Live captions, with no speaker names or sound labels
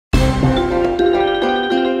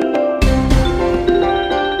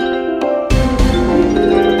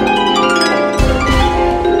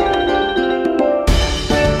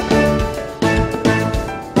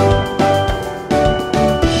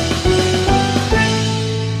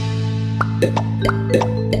But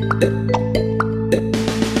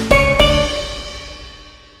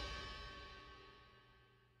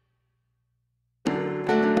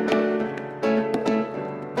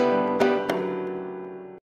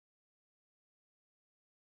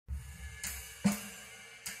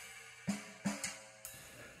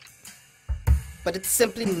it's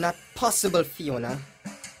simply not possible, Fiona.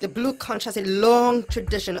 The Blue Conch has a long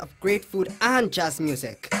tradition of great food and jazz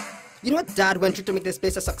music. You know what Dad went through to make this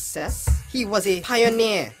place a success? He was a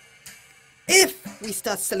pioneer. If we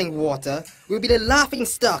start selling water, we'll be the laughing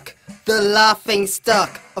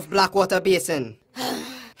stock of Blackwater Basin.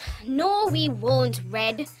 No, we won't,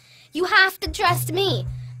 Red. You have to trust me.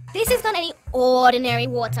 This is not any ordinary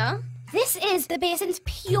water. This is the basin's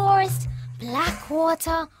purest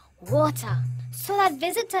Blackwater water, so that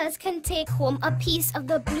visitors can take home a piece of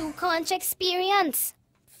the Blue Conch experience.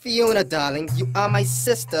 Fiona, darling, you are my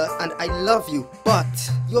sister and I love you, but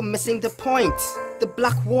you're missing the point. The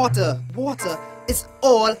Blackwater water is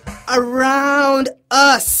all around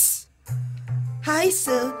us. Hi,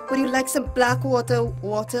 sir. Would you like some Blackwater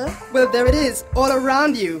water? Well, there it is, all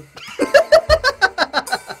around you.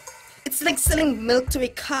 It's like selling milk to a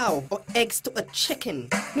cow or eggs to a chicken.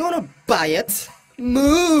 You want to buy it?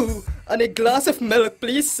 Moo! And a glass of milk,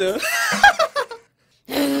 please, sir.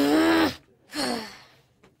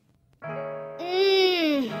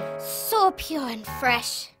 So pure and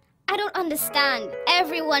fresh. I don't understand.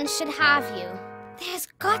 Everyone should have you. There's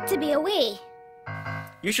got to be a way.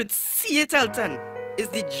 You should see it, Elton. It's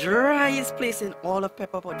the driest place in all of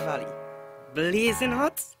Pepperpot Valley. Blazing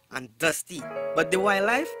hot and dusty. But the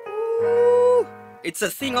wildlife, ooh, it's a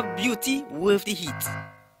thing of beauty worth the heat.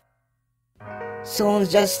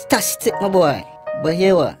 Sounds just fantastic, my boy. But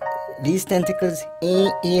here what? These tentacles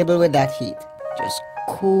ain't able with that heat. Just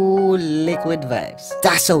cool liquid vibes.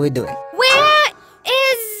 That's how we do it. Where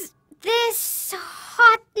is this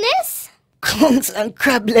hotness? Conchs and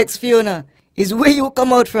crab legs, Fiona, is where you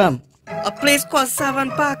come out from. A place called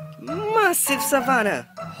Savannes Park. Massive savanna.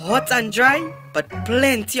 Hot and dry, but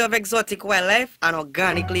plenty of exotic wildlife and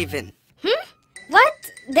organic living.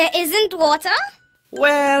 What? There isn't water?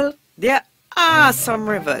 Well, there are some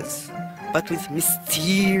rivers, but with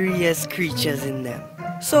mysterious creatures in them.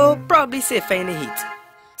 So probably safer in the heat.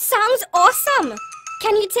 Sounds awesome.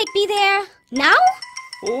 Can you take me there now?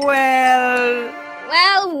 Well,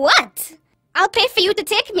 what? I'll pay for you to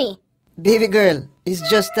take me. Baby girl, it's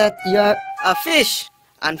just that you're a fish.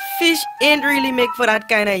 And fish ain't really make for that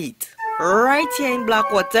kind of heat. Right here in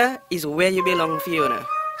Blackwater is where you belong, Fiona.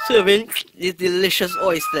 Serving these delicious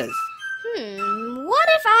oysters. What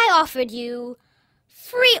if I offered you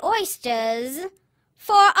free oysters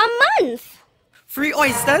for a month? Free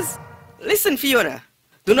oysters? Listen, Fiona.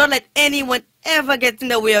 Do not let anyone ever get in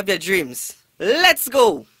the way of your dreams. Let's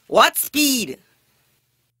go. What speed?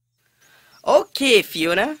 Okay,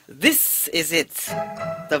 Fiona. This is it.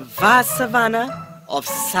 The vast savanna of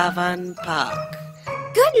Savannes Park.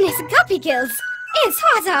 Goodness guppy gills, it's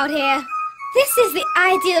hot out here. This is the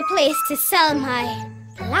ideal place to sell my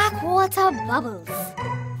Blackwater bubbles.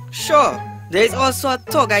 Sure, there is also a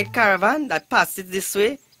tour guide caravan that passes this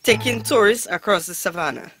way, taking tourists across the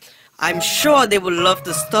savannah. I'm sure they would love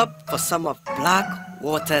to stop for some of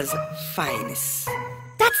Blackwater's finest.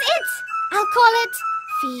 That's it! I'll call it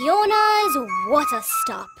Fiona's Water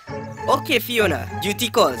Stop. Okay, Fiona, duty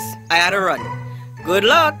calls. I had to run. Good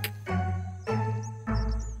luck!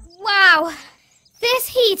 Wow, this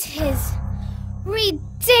heat is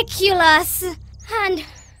ridiculous. And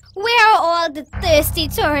where are all the thirsty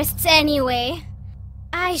tourists anyway?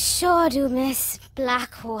 I sure do miss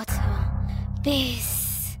Blackwater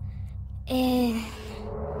Basin.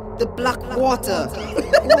 The Blackwater.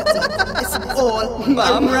 It's all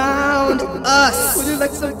around us. Would you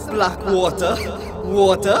like some Blackwater?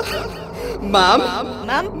 Water? Mom?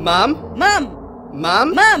 Ma'am!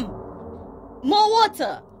 More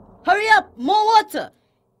water! Hurry up! More water!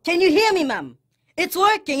 Can you hear me, ma'am? It's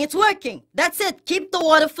working! That's it! Keep the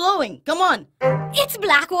water flowing! Come on! It's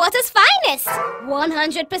Blackwater's finest!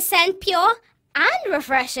 100% pure and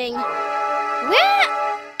refreshing. Where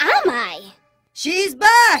am I? She's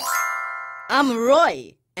back! I'm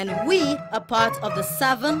Roy, and we are part of the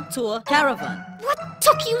Savannes Tour Caravan. What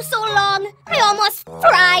took you so long? I almost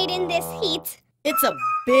fried in this heat. It's a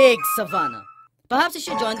big savanna. Perhaps you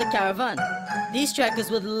should join the caravan. These trekkers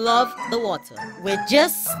would love the water. We're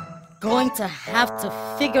just going to have to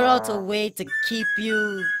figure out a way to keep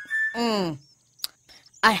you... I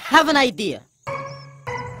have an idea.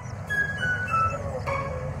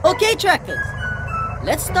 Okay, trekkers.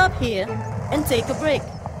 Let's stop here and take a break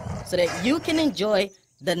so that you can enjoy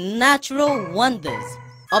the natural wonders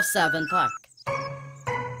of Savannes Park.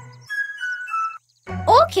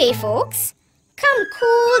 Okay, folks, come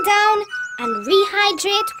cool down and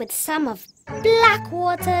rehydrate with some of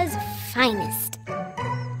Blackwater's finest.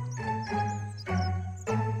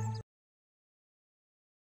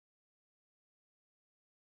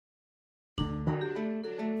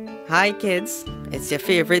 Hi kids, it's your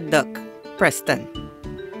favorite duck, Preston.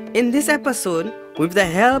 In this episode, with the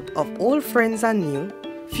help of old friends and new,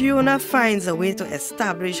 Fiona finds a way to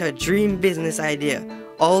establish her dream business idea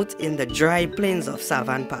out in the dry plains of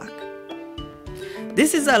Savannes Park.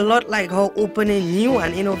 This is a lot like how opening new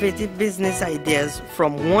and innovative business ideas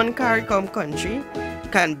from one CARICOM country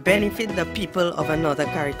can benefit the people of another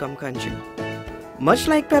CARICOM country. Much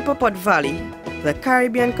like Pepperpot Valley, the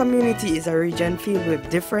Caribbean community is a region filled with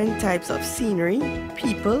different types of scenery,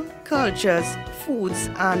 people, cultures, foods,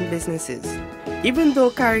 and businesses. Even though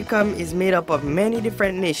CARICOM is made up of many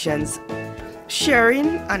different nations, sharing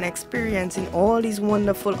and experiencing all these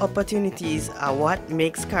wonderful opportunities are what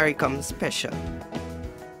makes CARICOM special.